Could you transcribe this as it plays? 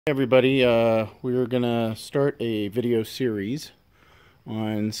Hey everybody, we're gonna start a video series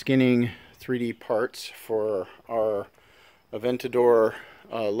on skinning 3D parts for our Aventador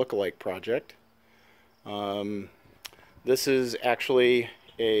lookalike project. This is actually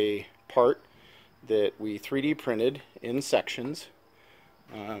a part that we 3D printed in sections.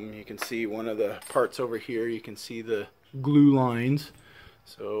 You can see one of the parts over here. You can see the glue lines.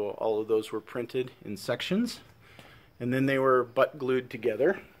 So all of those were printed in sections, and then they were butt glued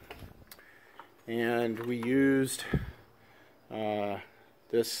together. And we used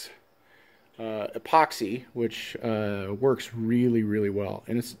this epoxy, which works really well,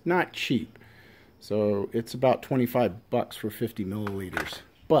 and it's not cheap. So it's about 25 bucks for 50 milliliters,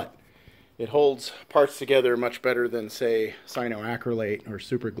 but it holds parts together much better than, say, cyanoacrylate or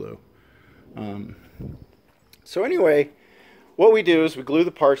super glue. So anyway, what we do is we glue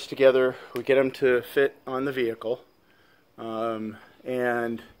the parts together, we get them to fit on the vehicle,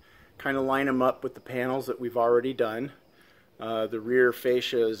 and kind of line them up with the panels that we've already done. The rear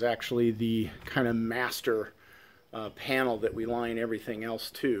fascia is actually the kind of master panel that we line everything else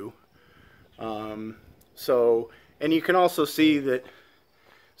to. And you can also see that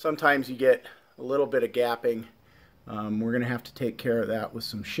sometimes you get a little bit of gapping. We're going to have to take care of that with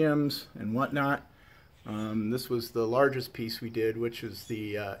some shims and whatnot. This was the largest piece we did, which is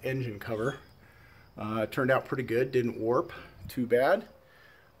the engine cover. It turned out pretty good, didn't warp too bad.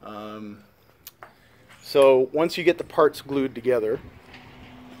 So once you get the parts glued together,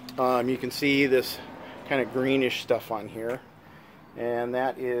 you can see this kind of greenish stuff on here, and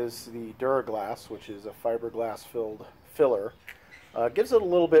that is the Duraglass, which is a fiberglass filled filler. Gives it a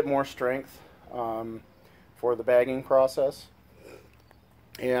little bit more strength for the bagging process,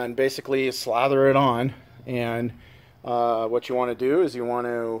 and basically you slather it on, and what you want to do is you want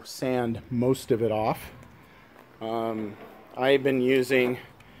to sand most of it off. I've been using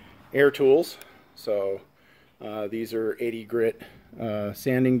air tools, so these are 80 grit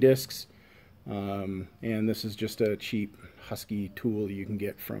sanding discs, and this is just a cheap Husky tool you can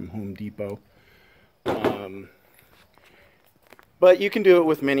get from Home Depot. But you can do it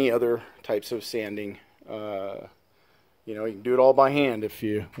with many other types of sanding. You know, you can do it all by hand if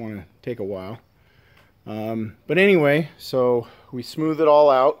you want to take a while. But anyway, so we smooth it all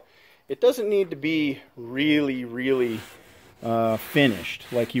out. It doesn't need to be really finished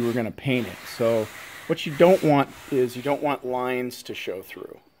like you were going to paint it. So what you don't want is you don't want lines to show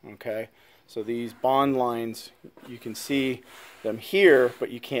through. Okay, so these bond lines, you can see them here,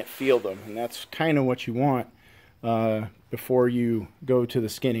 but you can't feel them, and that's kind of what you want before you go to the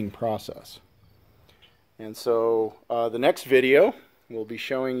skinning process. And so the next video will be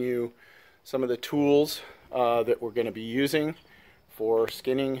showing you some of the tools that we're going to be using for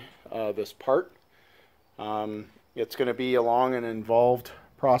skinning this part. It's going to be a long and involved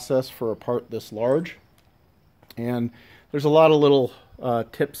process for a part this large, and there's a lot of little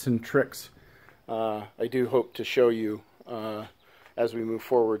tips and tricks I do hope to show you as we move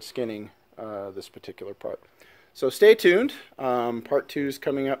forward skinning this particular part. So stay tuned. Part 2 is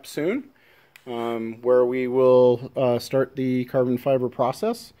coming up soon, where we will start the carbon fiber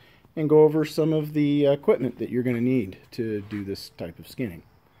process and go over some of the equipment that you're going to need to do this type of skinning.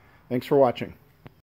 Thanks for watching.